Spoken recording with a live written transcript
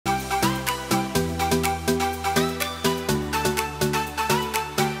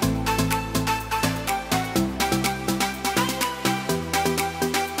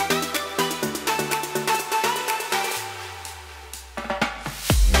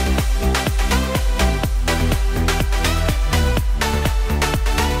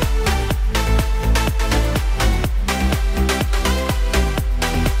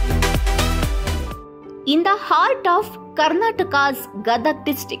Karnataka's Gadag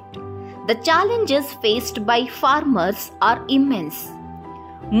District, the challenges faced by farmers are immense.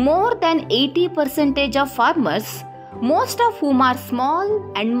 More than 80% of farmers, most of whom are small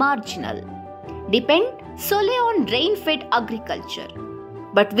and marginal, depend solely on rain-fed agriculture.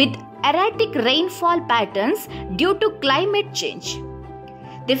 But with erratic rainfall patterns due to climate change,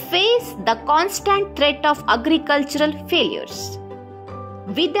 they face the constant threat of agricultural failures.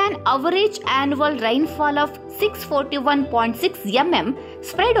 With an average annual rainfall of 641.6 mm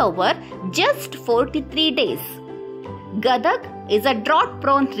spread over just 43 days, Gadag is a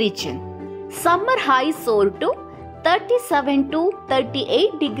drought-prone region. Summer highs soar to 37 to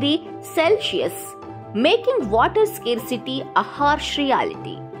 38 degrees Celsius, making water scarcity a harsh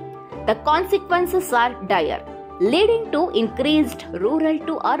reality. The consequences are dire, leading to increased rural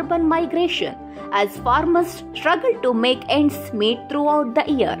to urban migration as farmers struggle to make ends meet throughout the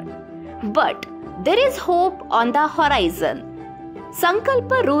year. But there is hope on the horizon.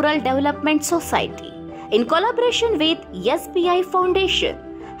 Sankalpa Rural Development Society, in collaboration with SBI Foundation,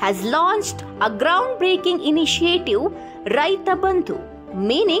 has launched a groundbreaking initiative, Raita Bandhu,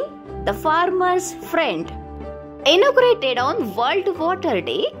 meaning the farmer's friend. Inaugurated on World Water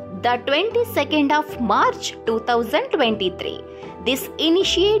Day, the 22nd of March 2023, this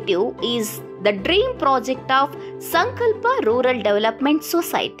initiative is the dream project of Sankalpa Rural Development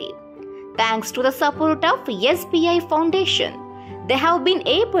Society. Thanks to the support of SBI Foundation, they have been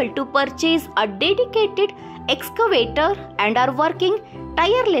able to purchase a dedicated excavator and are working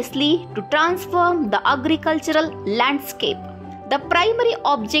tirelessly to transform the agricultural landscape. The primary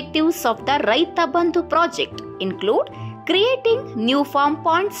objectives of the Raita Bandhu project include creating new farm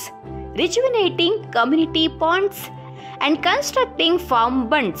ponds, rejuvenating community ponds, and constructing farm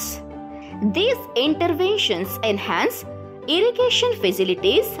bunds. These interventions enhance irrigation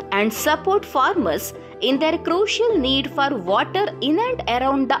facilities and support farmers in their crucial need for water in and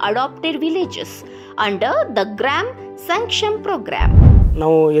around the adopted villages under the Gram Saksham program.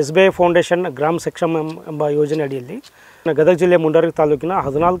 ನಾವು SBI foundation gram Saksham ಎಂಬ ಯೋಜನೆ ಅಡಿಯಲ್ಲಿ ಗದಗ ಜಿಲ್ಲೆ ಮುಂಡರಗಿ ತಾಲೂಕಿನ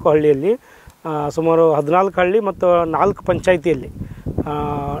 14 ಹಳ್ಳಿಯಲ್ಲಿ ಸುಮಾರು 14 ಹಳ್ಳಿ ಮತ್ತು 4 ಪಂಚಾಯಿತಿಯಲ್ಲಿ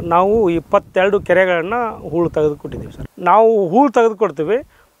ನಾವು 22 ಕೆರೆಗಳನ್ನು ಹೂಳು ತೆಗೆದುಕೊಟ್ಟಿದ್ದೀವಿ ಸರ್. ನಾವು ಹೂಳು ತೆಗೆದುಕೊಡ್ತೀವಿ,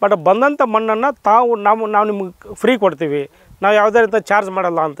 ಬಟ್ ಬಂದಂಥ ಮಣ್ಣನ್ನು ನಾವು ನಿಮ್ಗೆ ಫ್ರೀ ಕೊಡ್ತೀವಿ, ನಾವು ಯಾವುದೇ ರೀತಿ ಚಾರ್ಜ್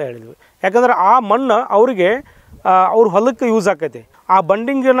ಮಾಡಲ್ಲ ಅಂತ ಹೇಳಿದ್ವಿ. ಯಾಕಂದರೆ ಆ ಮಣ್ಣು ಅವರಿಗೆ ಅವ್ರ ಹೊಲಕ್ಕೆ ಯೂಸ್ ಆಕೈತಿ. ಆ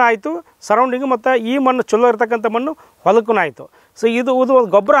ಬಂಡಿಂಗನ ಆಯಿತು, ಸರೌಂಡಿಂಗು, ಮತ್ತು ಈ ಮಣ್ಣು ಚಲೋ ಇರ್ತಕ್ಕಂಥ ಮಣ್ಣು ಹೊಲಕ್ಕೂ ಆಯಿತು. ಸೊ ಇದು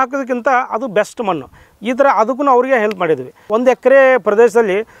ಗೊಬ್ಬರ ಹಾಕೋದಕ್ಕಿಂತ ಅದು ಬೆಸ್ಟ್ ಮಣ್ಣು. ಈ ಥರ ಅದಕ್ಕೂ ಅವರಿಗೆ ಹೆಲ್ಪ್ ಮಾಡಿದ್ವಿ. 1 ಎಕರೆ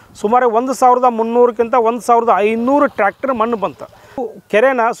ಪ್ರದೇಶದಲ್ಲಿ ಸುಮಾರು 1300ಕ್ಕಿಂತ 1500 ಟ್ರ್ಯಾಕ್ಟರ್ ಮಣ್ಣು ಬಂತು.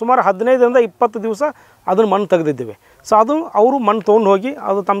 ಕೆರೆನ ಸುಮಾರು 15ರಿಂದ 20 ದಿವಸ ಅದನ್ನು ಮಣ್ಣು ತೆಗೆದಿದ್ದೀವಿ. ಸೊ ಅದು ಅವರು ಮಣ್ಣು ತೊಗೊಂಡು ಹೋಗಿ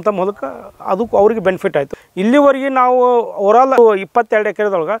ಅದು ತಮ್ಮ ಹೊಲಕ್ಕೆ ಅದಕ್ಕೆ ಅವ್ರಿಗೆ ಬೆನಿಫಿಟ್ ಆಯಿತು. ಇಲ್ಲಿವರೆಗೆ ನಾವು ಓವರಾಲ್ 22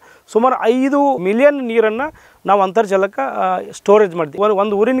 ಎಕರೆದೊಳಗೆ ಸುಮಾರು 5 ಮಿಲಿಯನ್ ನೀರನ್ನು ನಾವು ಅಂತರ್ಜಲಕ್ಕೆ ಸ್ಟೋರೇಜ್ ಮಾಡಿದ್ವಿ.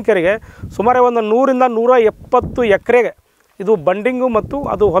 ಒಂದು ಊರಿನ ಕೆರೆಗೆ ಸುಮಾರು 100ರಿಂದ 170 ಎಕರೆಗೆ ಇದು ಬಂಡಿಂಗು ಮತ್ತು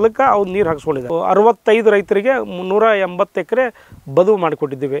ಅದು ಹೊಲಕ್ಕೆ ಅವ್ರು ನೀರು ಹಾಕಿಸ್ಕೊಂಡಿದ್ದಾರೆ. 65 ರೈತರಿಗೆ 380 ಎಕರೆ ಬದುವು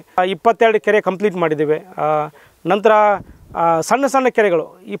ಮಾಡಿಕೊಟ್ಟಿದ್ದೀವಿ. 22 ಕೆರೆ ಕಂಪ್ಲೀಟ್ ಮಾಡಿದ್ದೀವಿ. ನಂತರ ಸಣ್ಣ ಕೆರೆಗಳು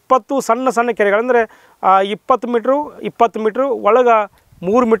 20 ಸಣ್ಣ ಕೆರೆಗಳಂದರೆ 20 ಮೀಟ್ರು ಒಳಗೆ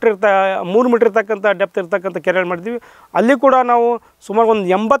 3 ಮೀಟ್ರ್ ಇರ್ತಕ್ಕಂಥ ಡೆಪ್ತ್ ಇರ್ತಕ್ಕಂಥ ಕೆರೆಗಳು ಮಾಡಿದ್ದೀವಿ. ಅಲ್ಲಿ ಕೂಡ ನಾವು ಸುಮಾರು ಒಂದು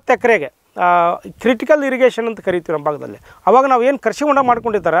 80 ಎಕರೆಗೆ ಕ್ರಿಟಿಕಲ್ ಇರಿಗೇಷನ್ ಅಂತ ಕರಿತೀವಿ ನಮ್ಮ ಭಾಗದಲ್ಲಿ. ಅವಾಗ ನಾವು ಏನು ಕೃಷಿ ಹೊಂಡ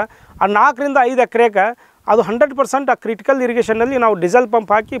ಮಾಡ್ಕೊಂಡಿರ್ತಾರೆ ಆ 4ರಿಂದ 5 ಎಕರೆಗೆ ಅದು 100% ಆ ಕ್ರಿಟಿಕಲ್ ಇರಿಗೇಷನಲ್ಲಿ ನಾವು ಡೀಸೆಲ್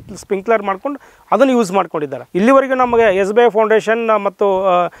ಪಂಪ್ ಹಾಕಿ ಸ್ಪ್ರಿಂಕ್ಲರ್ ಮಾಡ್ಕೊಂಡು ಅದನ್ನು ಯೂಸ್ ಮಾಡ್ಕೊಂಡಿದ್ದಾರೆ. ಇಲ್ಲಿವರೆಗೂ ನಮಗೆ SBI ಫೌಂಡೇಶನ್ ಮತ್ತು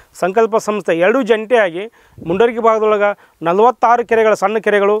ಸಂಕಲ್ಪ ಸಂಸ್ಥೆ ಎರಡೂ ಜಂಟಿಯಾಗಿ ಮುಂಡರಗಿ ಭಾಗದೊಳಗೆ 46 ಕೆರೆಗಳು, ಸಣ್ಣ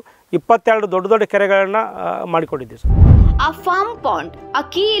ಕೆರೆಗಳು, 22 ದೊಡ್ಡ ಕೆರೆಗಳನ್ನು ಮಾಡಿಕೊಂಡಿದ್ದೀವಿ sir. A farm pond, a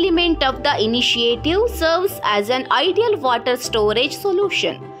key element of the initiative, serves as an ideal water storage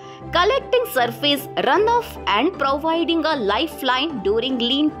solution, collecting surface runoff and providing a lifeline during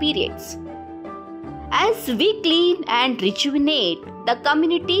lean periods. As we clean and rejuvenate the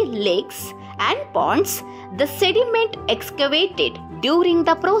community lakes and ponds, the sediment excavated during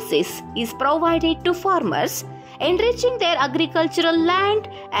the process is provided to farmers, enriching their agricultural land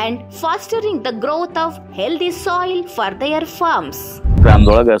and fostering the growth of healthy soil for their farms.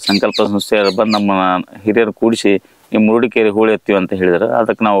 ಗ್ರಾಮದೊಳಗೆ ಸಂಕಲ್ಪ ಸಂಸ್ಥೆ ಬಂದು ನಮ್ಮ ಹಿರಿಯರು ಕೂಡಿಸಿ ಈ ಮುರುಡಿಕೆರೆ ಹೂಳು ಎತ್ತೀವಿ ಅಂತ ಹೇಳಿದ್ರು.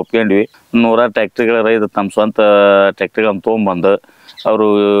 ಅದಕ್ಕೆ ನಾವು ಒಪ್ಕೊಂಡ್ವಿ. 100 ಟ್ರ್ಯಾಕ್ಟರ್ಗಳ ರೈತ ತಮ್ಮ ಸ್ವಂತ ಟ್ರ್ಯಾಕ್ಟರ್ಗಳನ್ನು ತೊಗೊಂಬಂದು ಅವರು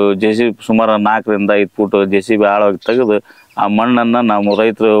JCB ಸುಮಾರು 4ರಿಂದ 5 ಫೂಟ್ JCB ಆಳವಾಗಿ ತೆಗೆದು ಆ ಮಣ್ಣನ್ನು ನಾವು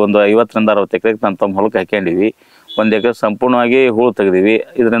ರೈತರು ಒಂದು 50ರಿಂದ 60 ಎಕರೆಗೆ ತಮ್ಮ ಹೊಲಕ್ಕೆ ಹಾಕೊಂಡಿವಿ. 1 ಎಕರೆ ಸಂಪೂರ್ಣವಾಗಿ ಹೂಳು ತೆಗೆದಿವಿ.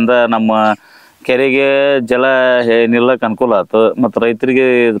 ಇದರಿಂದ ನಮ್ಮ ಕೆರೆಗೆ ಜಲ ನಿಲ್ಲಕ್ಕೆ ಅನುಕೂಲ ಆಯ್ತು ಮತ್ತು ರೈತರಿಗೆ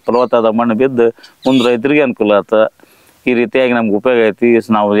ಫಲವತ್ತಾದ ಮಣ್ಣು ಬಿದ್ದು ಮುಂದೆ ರೈತರಿಗೆ ಅನುಕೂಲ ಆಯ್ತು. ಈ ರೀತಿಯಾಗಿ ನಮ್ಗೆ ಉಪಯೋಗ ಐತಿ.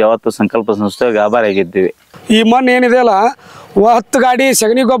 ನಾವು ಯಾವತ್ತು ಸಂಕಲ್ಪ ಸಂಸ್ಥೆಗೆ ಆಭಾರಿ ಆಗಿದ್ದೀವಿ. ಈ ಮಣ್ಣು ಏನಿದೆಯಲ್ಲ 10 ಗಾಡಿ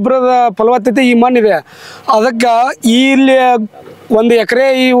ಸಗಣಿ ಗೊಬ್ಬರದ ಫಲವತ್ತತೆ ಈ ಮಣ್ಣಿದೆ. ಅದಕ್ಕೆ ಇಲ್ಲಿ 1 ಎಕರೆ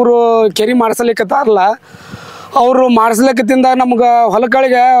ಇವರು ಕೆರೆ ಮಾಡಿಸ್ಲಿಕ್ಕತ್ತಾರಲ್ಲ, ಅವರು ಮಾಡಿಸ್ಲಿಕ್ಕತ್ತಿಂದ ನಮ್ಗೆ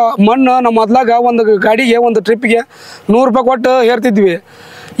ಹೊಲಗಳಿಗೆ ಮಣ್ಣು ನಮ್ಮ ಮೊದಲಾಗ ಒಂದು ಗಾಡಿಗೆ ಒಂದು ಟ್ರಿಪ್ಪಿಗೆ 100 ರೂಪಾಯಿ ಕೊಟ್ಟು ಹೇರ್ತಿದ್ವಿ.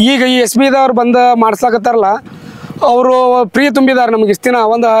 ಈಗ ಈ SBIದವ್ರು ಬಂದು ಮಾಡಿಸ್ಲಾಕತ್ತಾರಲ್ಲ, ಅವರು ಫ್ರೀ ತುಂಬಿದ್ದಾರೆ ನಮ್ಗೆ. ಇಷ್ಟು ದಿನ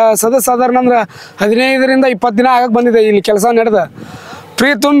ಒಂದು ಸಾಧಾರಣ ಅಂದ್ರೆ 15ರಿಂದ 20 ದಿನ ಆಗಕ್ಕೆ ಬಂದಿದೆ ಇಲ್ಲಿ ಕೆಲಸ ನಡೆದ.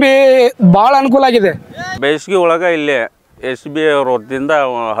 ಫ್ರೀ ತುಂಬಿ ಭಾಳ ಅನುಕೂಲ ಆಗಿದೆ. ಬೇಸಿಗೆ ಒಳಗೆ ಇಲ್ಲಿ SBI ಅವ್ರ ವತಿಯಿಂದ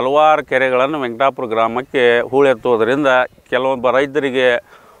ಹಲವಾರು ಕೆರೆಗಳನ್ನು ವೆಂಕಟಾಪುರ ಗ್ರಾಮಕ್ಕೆ ಹೂಳೆತ್ತುವುದರಿಂದ ಕೆಲವೊಬ್ಬ ರೈತರಿಗೆ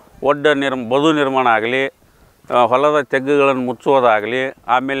ಬದು ನಿರ್ಮಾಣ ಆಗಲಿ, ಹೊಲದ ತೆಗ್ಗುಗಳನ್ನು ಮುಚ್ಚುವುದಾಗಲಿ,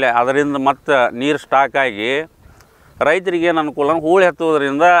 ಆಮೇಲೆ ಅದರಿಂದ ಮತ್ತೆ ನೀರು ಸ್ಟಾಕ್ ಆಗಿ ರೈತರಿಗೆ ಏನು ಅನುಕೂಲ, ಹೂಳು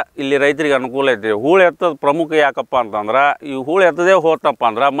ಎತ್ತುವುದರಿಂದ ಇಲ್ಲಿ ರೈತರಿಗೆ ಅನುಕೂಲ ಐತಿ. ಹೂಳು ಎತ್ತೋದು ಪ್ರಮುಖ ಯಾಕಪ್ಪ ಅಂತಂದ್ರೆ, ಈ ಹೂಳು ಎತ್ತದೇ ಹೋತಪ್ಪ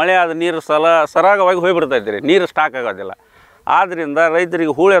ಅಂದ್ರೆ ಮಳೆ ಆದ ನೀರು ಸರಾಗವಾಗಿ ಹೋಗಿಬಿಡ್ತೈತಿ ರೀ, ನೀರು ಸ್ಟಾಕ್ ಆಗೋದಿಲ್ಲ. ಆದ್ದರಿಂದ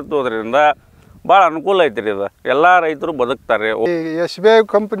ರೈತರಿಗೆ ಹೂಳು ಎತ್ತುವುದರಿಂದ ಭಾಳ ಅನುಕೂಲ ಐತಿ ರೀ. ಇದು ಎಲ್ಲ ರೈತರು ಬದುಕ್ತಾರೆ. ಈ SBI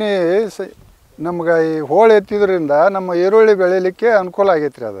ಕಂಪ್ನಿ ನಮ್ಗೆ ಈ ಹೂಳು ಎತ್ತಿದ್ರಿಂದ ನಮ್ಮ ಈರುಳ್ಳಿ ಬೆಳೀಲಿಕ್ಕೆ ಅನುಕೂಲ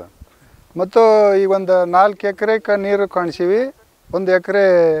ಆಗೈತೆ ರೀ ಅದು. ಮತ್ತು ಈ ಒಂದು 4 ಎಕರೆಗೆ ನೀರು ಕಾಣಿಸೀವಿ, 1 ಎಕರೆ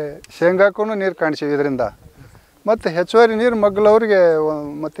ಶೇಂಗಾಕ್ಕೂ ನೀರು ಕಾಣಿಸೀವಿ ಇದರಿಂದ. ಮತ್ತು ಹೆಚ್ಚುವರಿ ನೀರು ಮಗ್ಲವ್ರಿಗೆ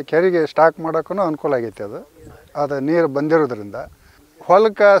ಮತ್ತು ಕೆರೆಗೆ ಸ್ಟಾಕ್ ಮಾಡೋಕ್ಕೂ ಅನುಕೂಲ ಆಗೈತೆ. ಅದು ನೀರು ಬಂದಿರೋದ್ರಿಂದ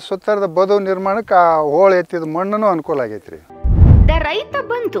ಹೊಲಕ್ಕೆ ಸುತ್ತರದ ಬದು ನಿರ್ಮಾಣಕ್ಕೆ ಆ ಹೂಳು ಎತ್ತಿದ ಮಣ್ಣು ಅನುಕೂಲ ಆಗೈತೆ ರೀ. The Raita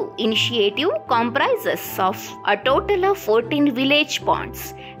Bandhu initiative comprises of a total of 14 village ponds,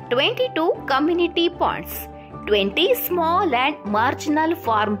 22 community ponds, 20 small and marginal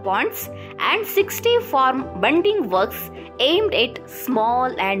farm ponds, and 60 farm bunding works aimed at small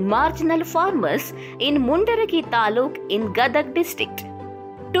and marginal farmers in Mundaragi Taluk in Gadag District.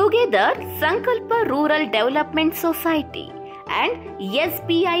 Together, Sankalpa Rural Development Society and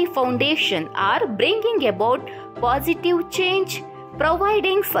SBI Foundation are bringing about positive change,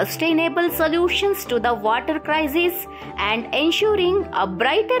 providing sustainable solutions to the water crisis and ensuring a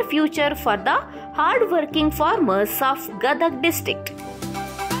brighter future for the hard-working farmers of Gadag District.